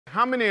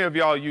How many of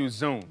y'all use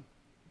Zoom?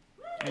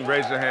 You can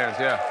raise your hands,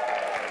 yeah.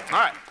 All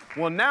right,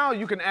 well now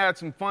you can add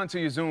some fun to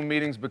your Zoom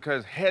meetings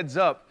because Heads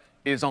Up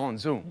is on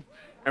Zoom.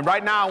 And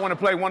right now I want to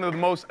play one of the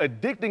most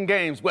addicting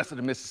games west of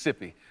the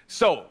Mississippi.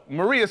 So,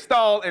 Maria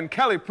Stahl and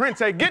Kelly Prince,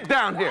 get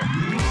down here.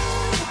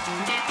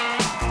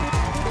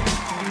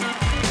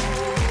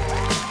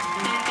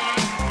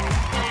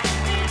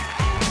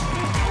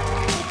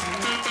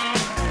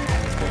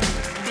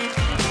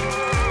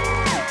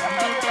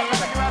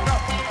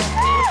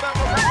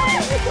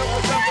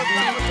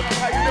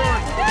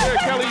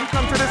 Kelly, you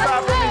come to this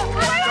side for me.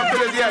 Come to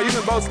this. Yeah, you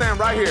can both stand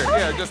right here.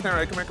 Yeah, just stand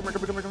right. Come here.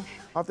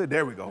 Off there.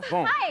 There we go.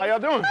 Boom. Hi. How y'all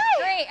doing?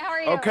 Great. How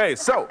are you? Okay,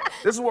 so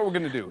this is what we're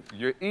gonna do.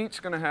 You're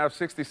each gonna have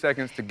 60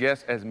 seconds to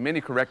guess as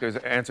many correct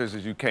answers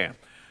as you can.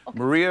 Okay.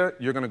 Maria,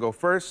 you're gonna go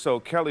first. So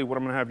Kelly, what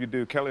I'm gonna have you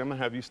do? Kelly, I'm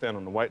gonna have you stand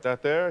on the white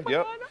dot there.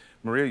 Yep.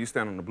 Maria, you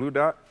stand on the blue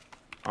dot.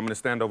 I'm gonna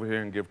stand over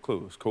here and give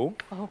clues. Cool?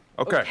 Oh.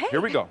 Okay.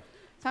 Here we go.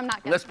 So I'm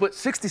not gonna... Let's put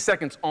 60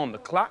 seconds on the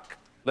clock.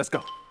 Let's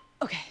go.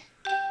 Okay.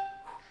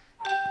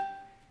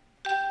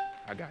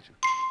 I got you.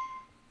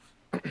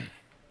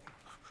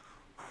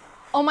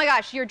 Oh my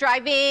gosh, you're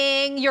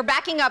driving, you're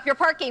backing up, you're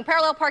parking,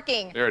 parallel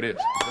parking. There it is.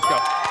 Let's go.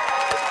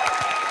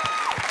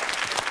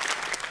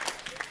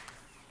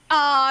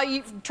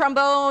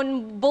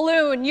 Trombone,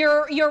 balloon.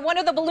 You're one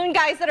of the balloon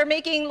guys that are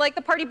making like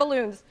the party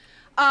balloons.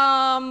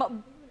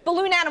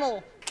 Balloon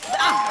animal.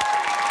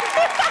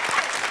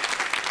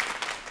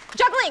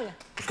 Juggling.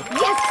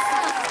 Yes.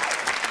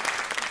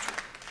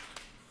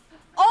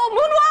 Oh,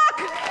 moonwalk.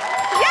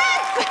 Yes.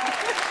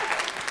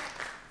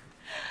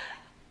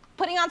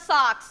 Putting on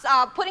socks,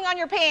 putting on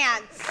your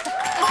pants.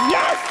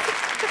 Yes!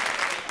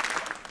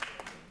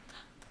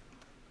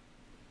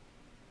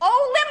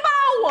 Oh,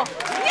 limbo!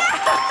 Yeah!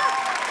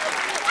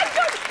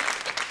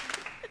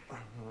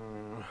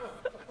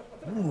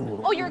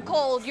 Oh, you're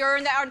cold. You're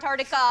in the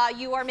Antarctica.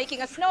 You are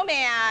making a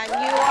snowman. You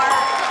are...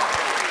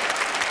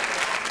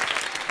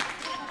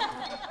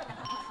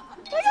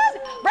 Oh my God.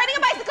 Riding a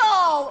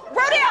bicycle.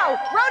 Rodeo.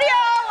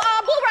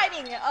 Bull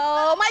riding.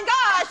 Oh my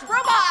gosh.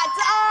 Robots.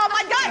 Oh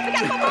my God. We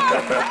got some more.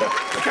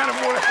 Kind of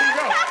more.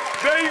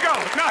 There you go.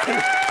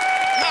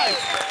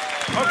 Nice.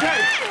 Okay.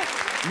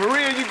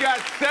 Maria, you got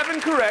 7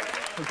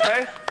 correct.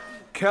 Okay.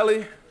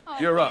 Kelly,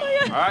 you're up. All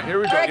right, here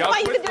we go. All right, y'all come on,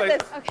 you switch can do places.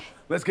 this. Okay.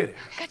 Let's get it.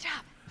 Good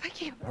job.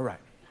 Thank you. All right.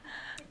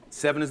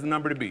 7 is the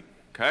number to beat.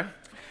 Okay.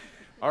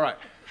 All right.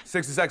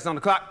 60 seconds on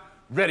the clock.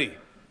 Ready,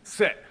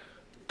 set,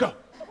 go.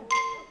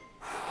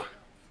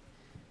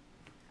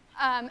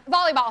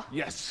 Volleyball.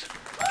 Yes.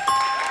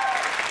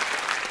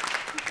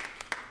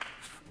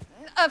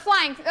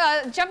 Flying.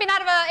 Jumping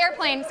out of an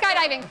airplane.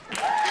 Skydiving.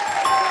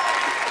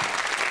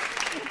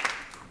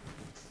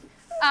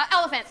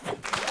 Elephant.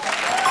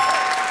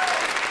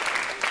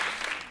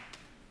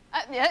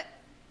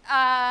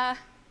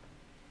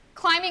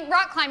 Climbing.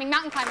 Rock climbing.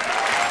 Mountain climbing.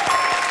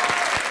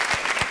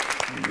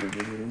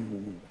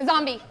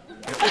 Zombie.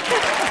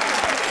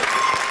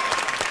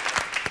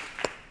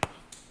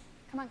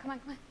 Come on.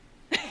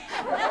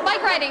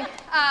 Bike riding.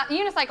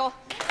 Unicycle.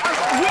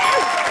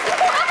 Yes!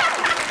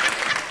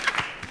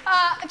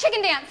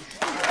 Chicken dance.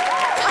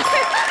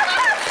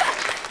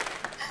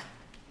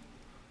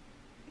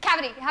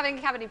 Cavity. Having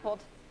a cavity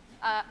pulled.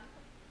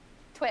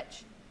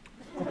 Twitch.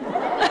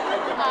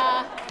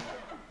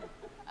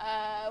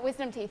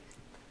 Wisdom teeth.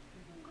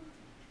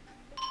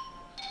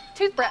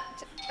 Toothbrush.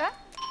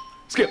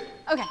 Skip.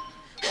 Okay.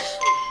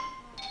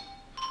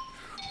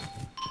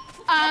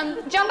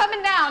 Jump up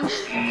and down.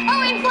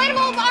 Oh,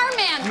 inflatable arm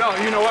man. No,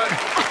 you know what?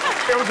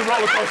 It was a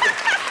roller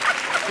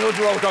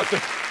coaster.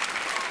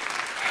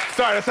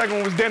 Sorry, the second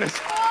one was Dennis.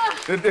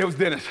 It was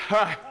Dennis. All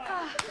right.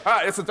 All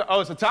right, it's a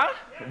tie?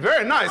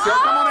 Very nice.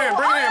 Come on in,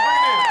 bring it in.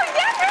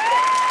 Yes.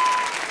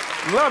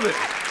 Love it.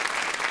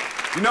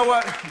 You know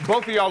what?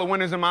 Both of y'all are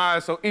winners in my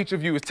eyes, so each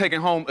of you is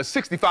taking home a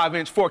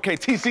 65-inch 4K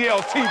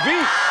TCL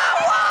TV.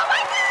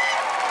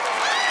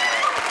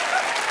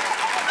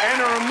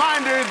 And a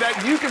reminder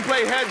that you can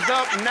play Heads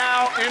Up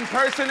now in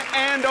person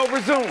and over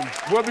Zoom.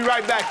 We'll be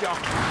right back, y'all.